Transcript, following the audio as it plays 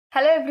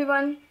Hello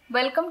everyone,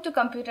 welcome to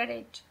Computer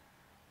Age.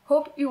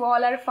 Hope you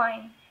all are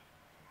fine.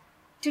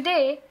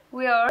 Today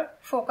we are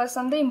focused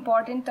on the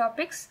important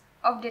topics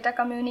of data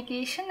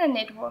communication and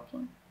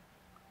networking.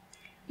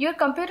 Your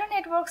computer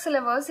network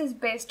syllabus is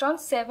based on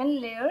 7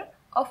 layers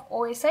of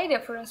OSI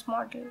reference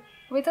model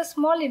with a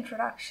small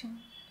introduction.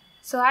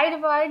 So I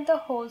divide the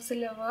whole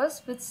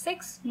syllabus with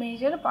 6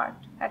 major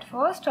parts. At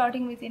first,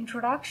 starting with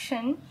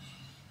introduction,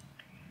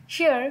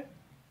 here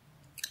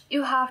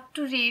you have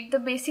to read the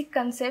basic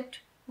concept.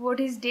 What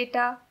is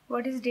data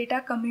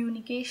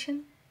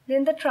communication,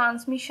 then the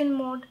transmission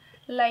mode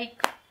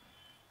like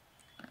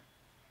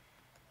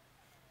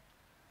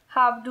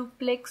half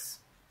duplex,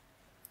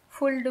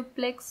 full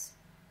duplex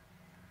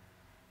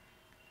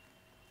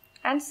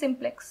and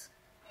simplex.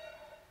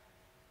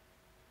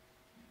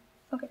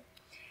 Okay,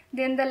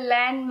 then the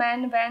LAN,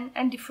 MAN, WAN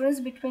and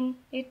difference between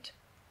it.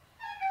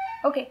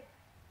 Okay,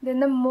 then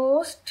the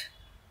most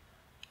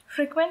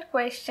frequent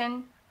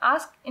question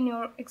asked in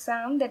your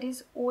exam, that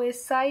is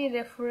OSI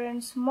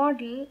reference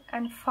model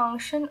and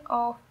function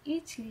of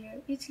each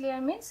layer. Each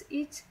layer means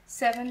each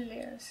 7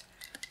 layers.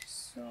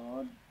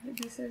 So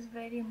this is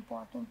very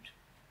important.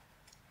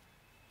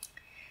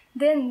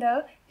 Then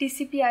the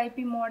TCP/IP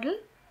model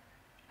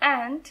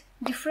and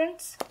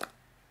difference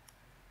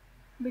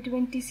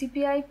between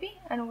TCP/IP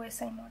and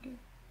OSI model.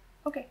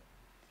 Okay.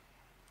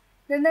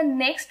 Then the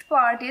next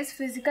part is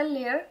physical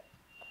layer,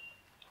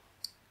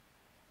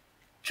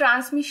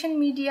 transmission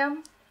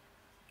medium,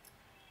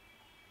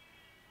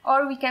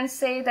 or we can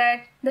say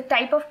that the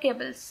type of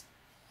cables.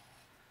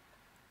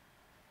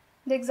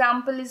 The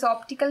example is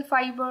optical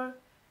fiber,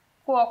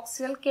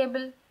 coaxial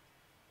cable.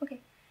 Okay.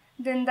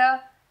 Then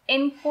the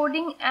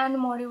encoding and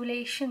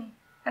modulation,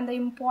 and the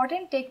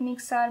important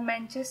techniques are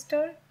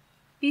Manchester,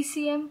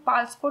 PCM,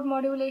 pulse code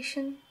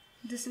modulation.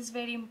 This is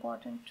very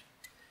important.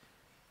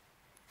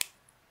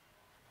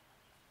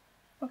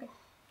 Okay.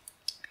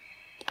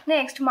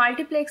 Next,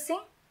 multiplexing,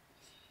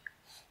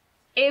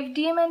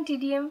 FDM and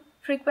TDM,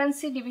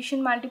 frequency division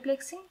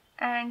multiplexing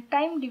and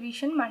time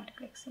division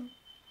multiplexing.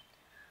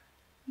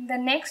 The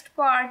next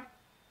part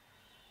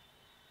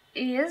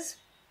is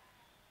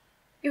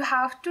you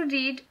have to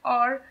read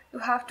or you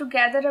have to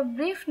gather a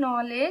brief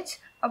knowledge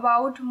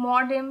about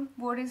modem,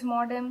 what is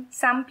modem,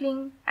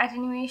 sampling,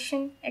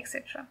 attenuation,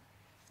 etc.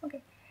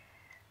 Okay.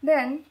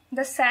 Then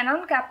the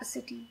Shannon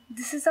capacity.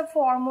 This is a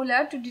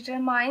formula to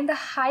determine the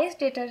highest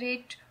data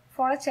rate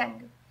for a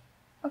channel.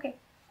 Okay.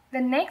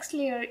 The next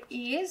layer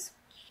is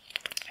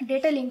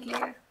data link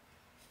layer.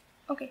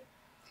 Okay.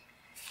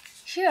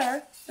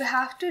 Here we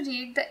have to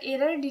read the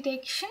error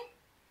detection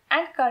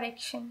and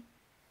correction.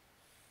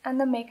 And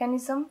the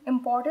mechanism,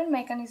 important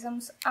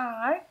mechanisms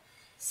are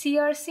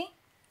CRC,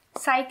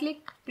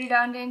 cyclic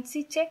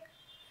redundancy check,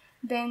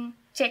 then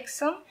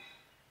checksum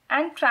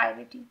and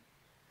priority.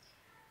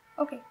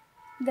 Okay.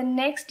 The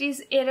next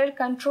is error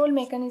control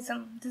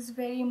mechanism. This is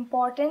very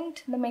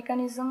important. The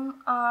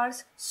mechanism are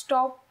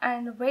stop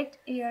and wait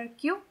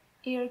ARQ.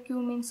 ARQ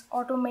means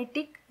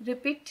automatic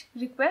repeat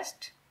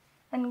request,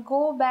 and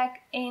go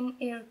back in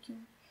ARQ.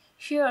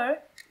 Here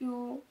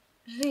you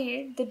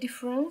read the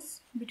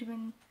difference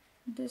between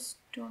these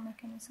two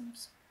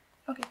mechanisms.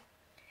 Okay.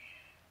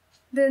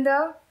 Then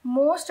the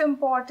most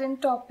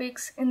important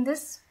topics in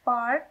this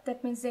part,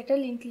 that means data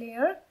link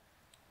layer,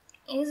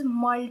 is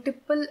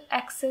multiple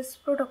access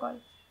protocol.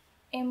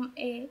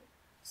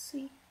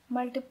 MAC,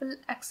 multiple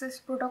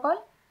access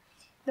protocol.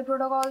 The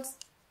protocols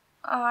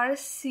are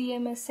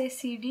CMSA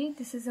CD,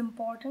 this is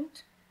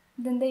important.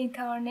 Then the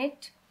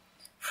Ethernet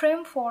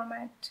frame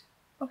format.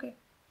 Okay.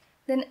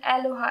 Then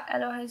Aloha.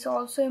 Aloha is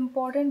also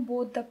important,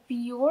 both the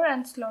pure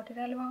and slotted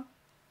Aloha.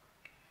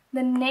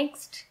 The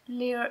next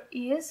layer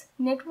is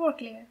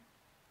network layer.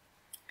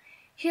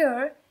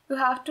 Here you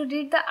have to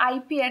read the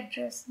IP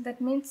address,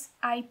 that means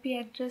IP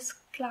address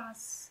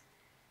class,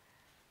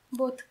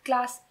 both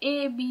class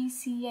A, B,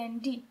 C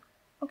and D.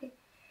 Okay.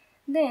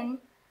 Then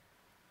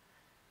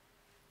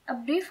a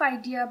brief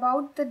idea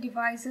about the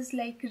devices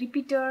like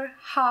repeater,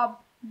 hub,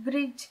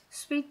 bridge,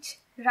 switch,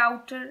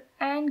 router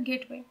and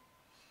gateway.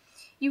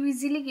 You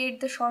easily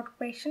get the short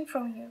question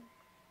from here.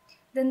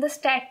 Then the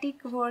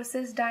static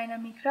versus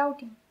dynamic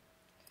routing.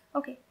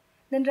 Okay.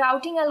 Then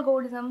routing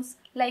algorithms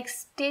like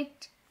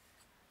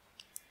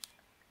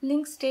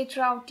link state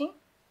routing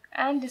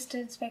and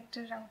distance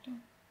vector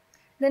routing.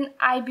 Then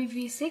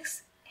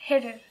IPv6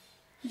 header.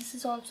 This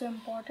is also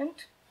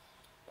important.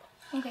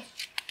 Okay.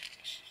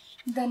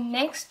 The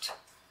next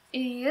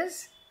layer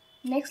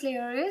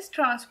is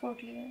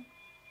transport layer.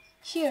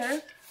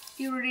 Here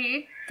you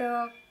read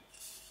the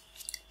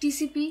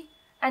TCP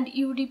and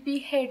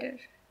UDP header.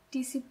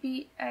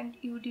 TCP and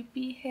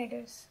UDP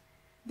headers.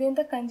 Then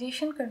the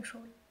congestion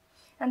control.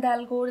 And the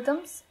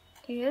algorithms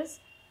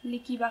is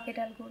leaky bucket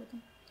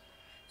algorithm.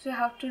 So you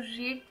have to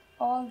read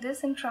all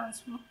this in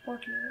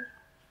transport layer.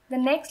 The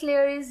next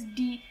layer is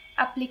D,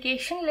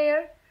 application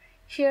layer.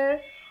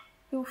 Here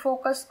you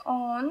focus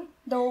on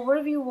the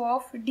overview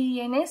of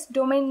DNS,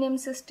 domain name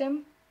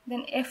system,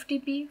 then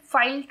FTP,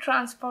 file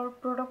transfer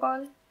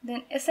protocol,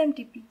 then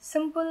SMTP,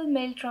 Simple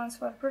Mail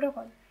Transfer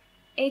Protocol,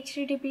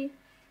 HTTP,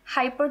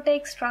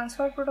 Hypertext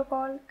Transfer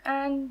Protocol,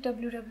 and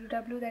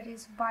www, that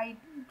is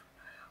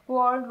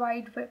World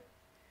Wide Web.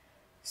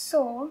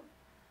 So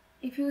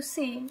if you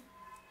see,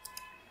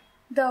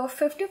 the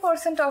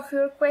 50% of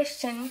your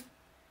question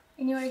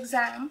in your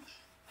exam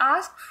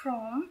asked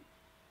from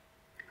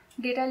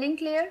data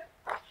link layer.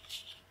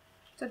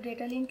 So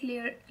data link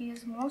layer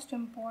is most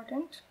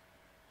important.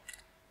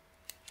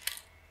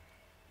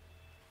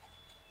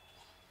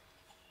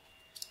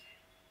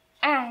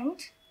 And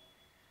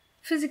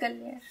physical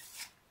layer.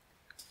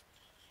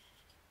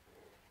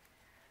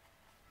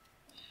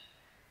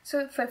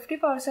 So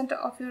 50%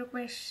 of your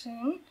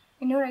question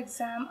in your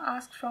exam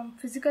asked from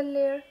physical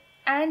layer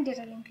and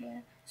data link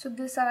layer. So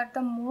these are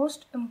the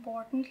most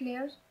important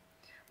layers.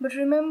 But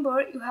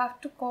remember, you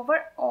have to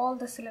cover all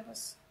the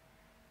syllabus.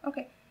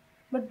 Okay,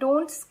 but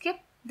don't skip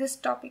these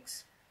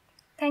topics.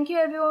 Thank you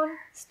everyone.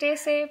 Stay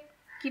safe,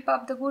 keep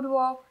up the good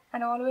work,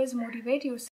 and always motivate yourself.